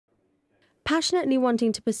passionately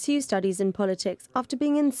wanting to pursue studies in politics after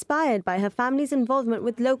being inspired by her family's involvement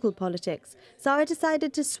with local politics, Sara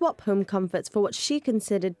decided to swap home comforts for what she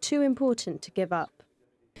considered too important to give up.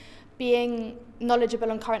 Being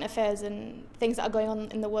knowledgeable on current affairs and things that are going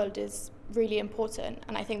on in the world is really important,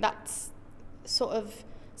 and I think that's sort of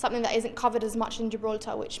something that isn't covered as much in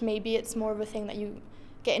Gibraltar, which maybe it's more of a thing that you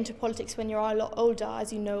get into politics when you're a lot older.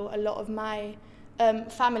 As you know, a lot of my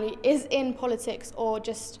family is in politics or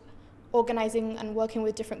just organising and working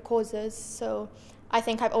with different causes, so I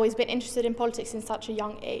think I've always been interested in politics in such a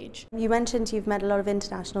young age. You mentioned you've met a lot of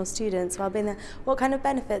international students while being there. What kind of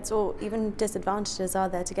benefits or even disadvantages are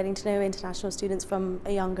there to getting to know international students from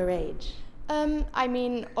a younger age? I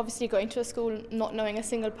mean, obviously going to a school not knowing a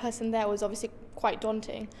single person there was obviously quite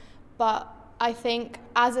daunting, but I think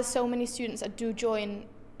as there's so many students that do join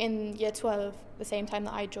in year 12 the same time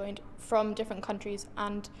that I joined from different countries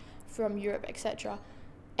and from Europe, etc.,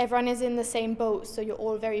 everyone is in the same boat, so you're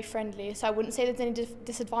all very friendly. So I wouldn't say there's any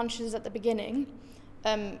disadvantages at the beginning,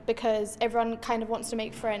 because everyone kind of wants to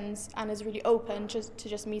make friends and is really open to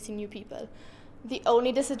just meeting new people. The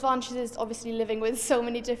only disadvantage is obviously living with so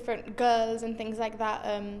many different girls and things like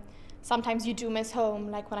that. Sometimes you do miss home,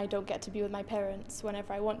 like when I don't get to be with my parents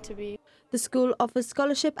whenever I want to be. The school offers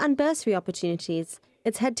scholarship and bursary opportunities.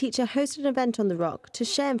 Its head teacher hosted an event on the Rock to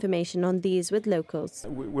share information on these with locals.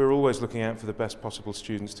 We're always looking out for the best possible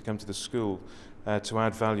students to come to the school to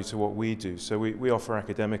add value to what we do. So we offer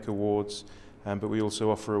academic awards, but we also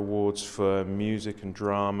offer awards for music and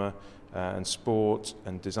drama and sport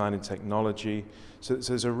and design and technology. So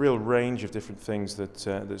there's a real range of different things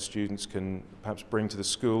that students can perhaps bring to the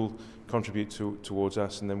school, contribute towards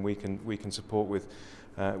us, and then we can support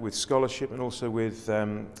with scholarship and also with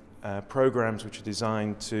programs which are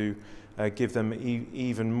designed to give them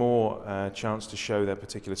even more chance to show their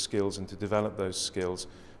particular skills and to develop those skills,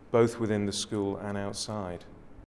 both within the school and outside.